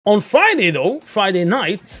On Friday though, Friday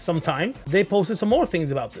night sometime, they posted some more things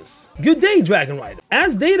about this. Good day, Dragon Rider.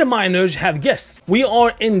 As data miners have guessed, we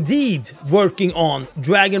are indeed working on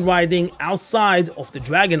dragon riding outside of the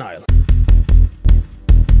Dragon Isle.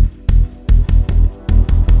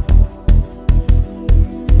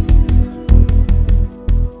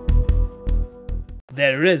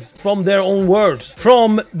 There it is, from their own words,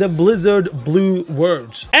 from the Blizzard Blue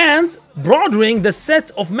words, and broadening the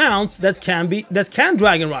set of mounts that can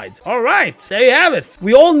dragon ride. All right, there you have it.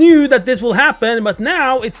 We all knew that this will happen, but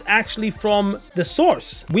now it's actually from the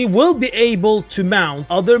source. We will be able to mount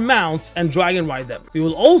other mounts and dragon ride them. We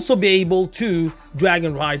will also be able to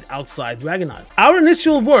dragon ride outside Dragon Isle. Our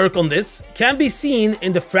initial work on this can be seen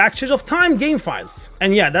in the Fractures of Time game files.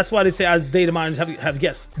 And yeah, that's why they say as data miners have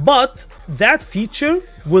guessed. But that feature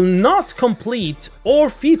will not complete or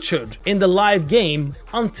featured in the live game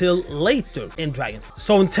until later in Dragonfly.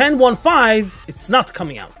 So in 10.1.5, it's not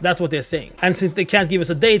coming out. That's what they're saying. And since they can't give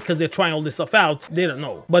us a date because they're trying all this stuff out, they don't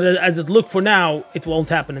know. But as it looks for now, it won't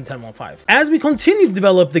happen in 10.1.5. As we continue to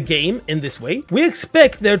develop the game in this way, we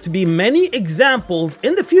expect there to be many examples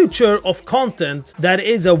in the future of content that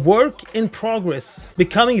is a work in progress,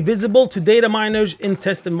 becoming visible to data miners in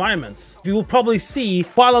test environments. We will probably see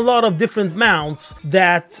quite a lot of different mounts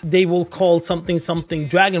that they will call something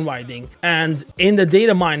dragon riding, and in the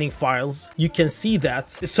data mining files you can see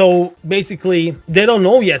that. So basically they don't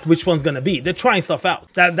know yet which one's gonna be. They're trying stuff out.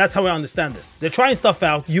 That's how I understand this. They're trying stuff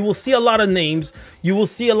out. You will see a lot of names, you will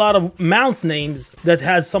see a lot of mount names that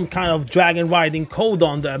has some kind of dragon riding code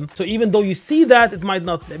on them. So even though you see that, it might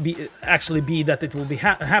not be actually be that it will be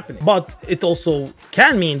happening, but it also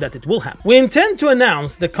can mean that it will happen. We intend to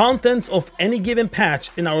announce the contents of any given patch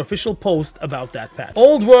in our official post about that patch.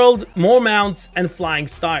 Old world, more mounts, and flying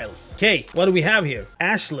styles. Okay, what do we have here?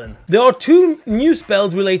 Ashland. There are 2 new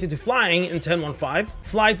spells related to flying in 10.1.5.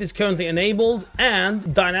 Flight is currently enabled,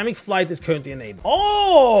 and dynamic flight is currently enabled.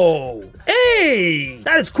 Oh, hey,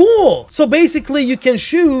 that is cool. So basically you can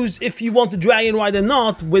choose if you want to dragon ride or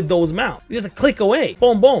not with those mounts. Just a click away.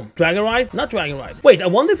 Boom, boom. Dragon ride, not dragon ride. Wait, I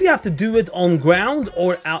wonder if you have to do it on ground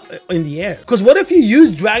or out in the air. Because what if you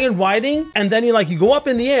use dragon riding and then you go up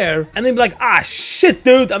in the air and then be like, ah, shit,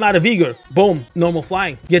 dude, I'm out of vigor. Boom, normal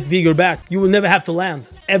flying. Get vigor back. You will never have to land,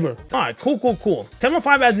 ever. All right, cool.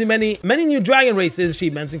 10.1.5 adds many new dragon races,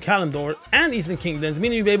 achievements in Kalimdor and Eastern Kingdoms,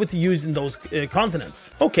 meaning you'll be able to use in those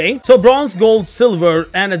continents. Okay, so bronze, gold, silver,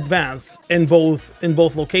 and advance in both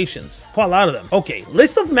locations. Quite a lot of them. Okay,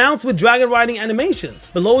 list of mounts with dragon riding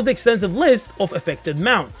animations. Below is the extensive list of affected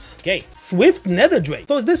mounts. Okay, Swift Nether Drake.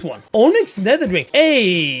 So is this one. Onyx Nether Drake.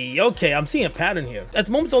 Hey, okay, I'm seeing a pattern here. At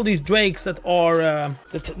the moment, all these drakes that are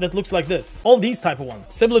that looks like this. All these type of ones,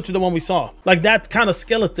 similar to the one we saw, like that kind of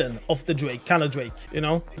skeleton of the drake, you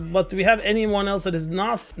know. But do we have anyone else that is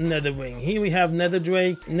not Netherwing? Here we have Nether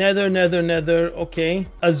Drake, Nether. Okay,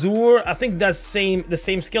 Azure. I think that's the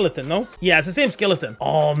same skeleton. No, yeah, it's the same skeleton.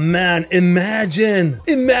 Oh man, imagine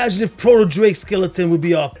if Proto Drake skeleton would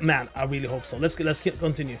be up. Man, I really hope so. Let's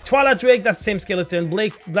continue. Twilight Drake, that's the same skeleton.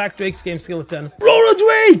 Black Drake, same skeleton. Proto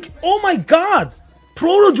Drake. Oh my god,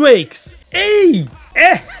 Proto Drakes. Hey!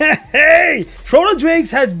 Hey! Proto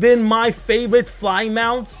Drakes has been my favorite flying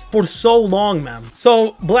mounts for so long, man.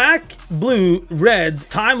 So black, blue, red,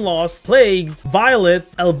 time lost, plagued, violet,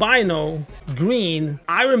 albino, green,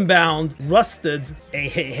 ironbound, rusted.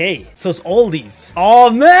 Hey. So it's all these. Oh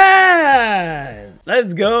man!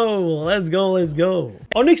 Let's go.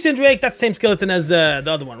 Onyx Drake, that's the same skeleton as the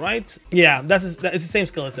other one, right? Yeah, it's the same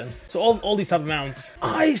skeleton. So all these type of mounts.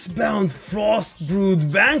 Icebound Frostbrood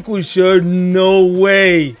Vanquisher, no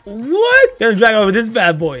way. What? Gonna drag over this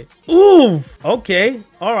bad boy. Oof. Okay.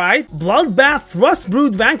 All right. Bloodbath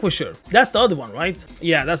Thrustbrood Vanquisher. That's the other one, right?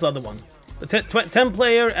 Yeah, that's the other one. The 10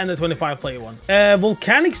 player and the 25 player one.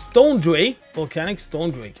 Volcanic Stone Drake.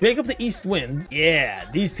 Drake of the East Wind. Yeah,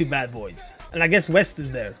 these 2 bad boys. And I guess West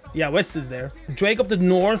is there. Yeah, West is there. Drake of the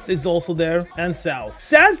North is also there. And South.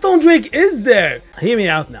 Sandstone Drake is there. Hear me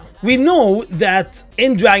out now. We know that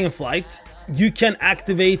in Dragonflight, you can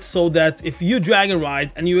activate so that if you dragon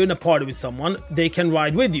ride and you're in a party with someone, they can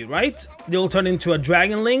ride with you, right? They'll turn into a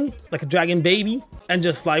dragonling, like a dragon baby, and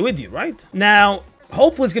just fly with you, right? Now,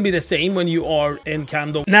 hopefully it's gonna be the same when you are in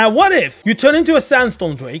Kalimdor. Now, what if you turn into a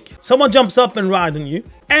Sandstone Drake, someone jumps up and rides on you,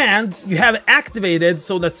 and you have it activated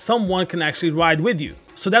so that someone can actually ride with you?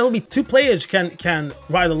 So that will be 2 players can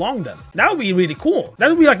ride along them. That would be really cool. That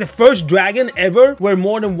would be like the first dragon ever where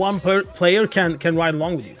more than 1 player can ride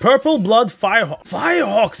along with you. Purple Blood Firehawk.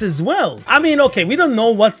 Firehawks as well. I mean, okay, we don't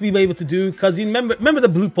know what we'll be able to do because you remember the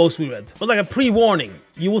blue post we read. It was like a pre-warning.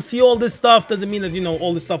 You will see all this stuff. Doesn't mean that, you know,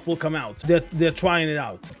 all this stuff will come out. They're trying it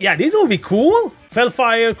out. Yeah, these will be cool.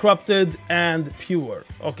 Fellfire, Corrupted, and Pure.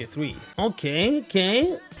 Okay, 3.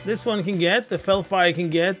 Okay. This one can get, the Fellfire can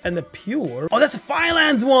get, and the Pure. Oh, that's a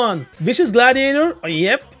Firelands one! Vicious Gladiator, oh,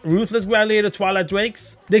 yep. Ruthless Gladiator, Twilight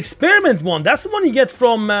Drakes. The Experiment one, that's the one you get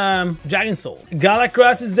from Dragon Soul.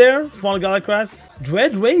 Galacrass is there, smaller Galacrass.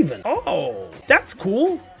 Dread Raven, oh, that's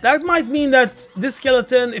cool. That might mean that this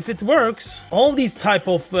skeleton, if it works, all these type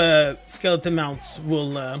of skeleton mounts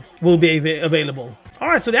will be available.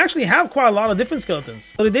 Alright, so they actually have quite a lot of different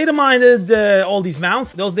skeletons. So they data mined all these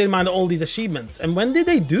mounts, those data mined all these achievements. And when did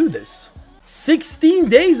they do this? 16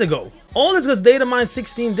 days ago. All this was data mined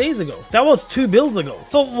 16 days ago. That was 2 builds ago.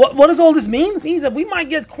 So what does all this mean? It means that we might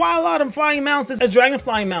get quite a lot of flying mounts as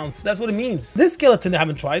dragonflying mounts. That's what it means. This skeleton they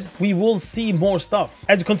haven't tried. We will see more stuff.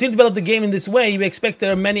 As you continue to develop the game in this way, we expect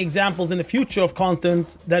there are many examples in the future of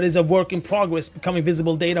content that is a work in progress becoming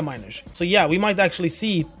visible data miners. So yeah, we might actually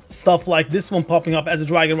see stuff like this one popping up as a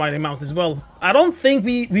dragon riding mount as well. I don't think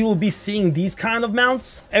we will be seeing these kind of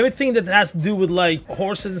mounts. Everything that has to do with like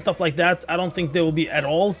horses and stuff like that, I don't think there will be at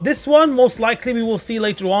all. This one most likely we will see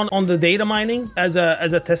later on the data mining as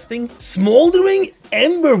a testing. Smoldering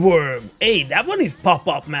Emberworm. Hey, that one needs to pop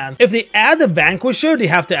up, man. If they add the Vanquisher, they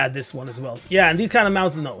have to add this one as well. Yeah, and these kind of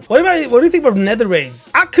mounts, no. What do you think about Nether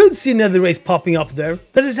Rays? I could see Nether Rays popping up there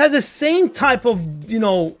because it has the same type of, you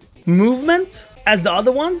know, movement as the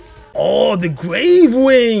other ones. Oh, the Grave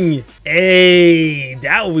Wing. Hey,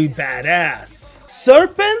 that would be badass.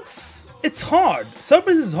 Serpents? It's hard.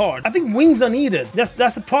 Serpents is hard. I think wings are needed.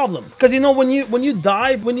 That's the problem. Because you know, when you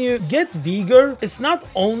dive, when you get vigor, it's not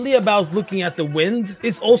only about looking at the wind,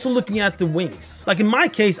 it's also looking at the wings. Like in my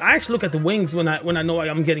case, I actually look at the wings when I know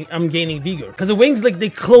I'm gaining vigor. Because the wings, like,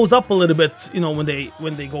 they close up a little bit, you know, when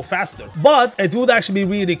they go faster. But it would actually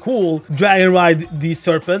be really cool dragon ride these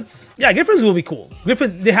serpents. Yeah, Griffins will be cool.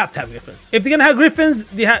 Griffins, they have to have Griffins. If they're gonna have Griffins,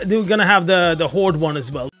 they're gonna have the Horde one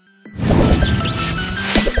as well.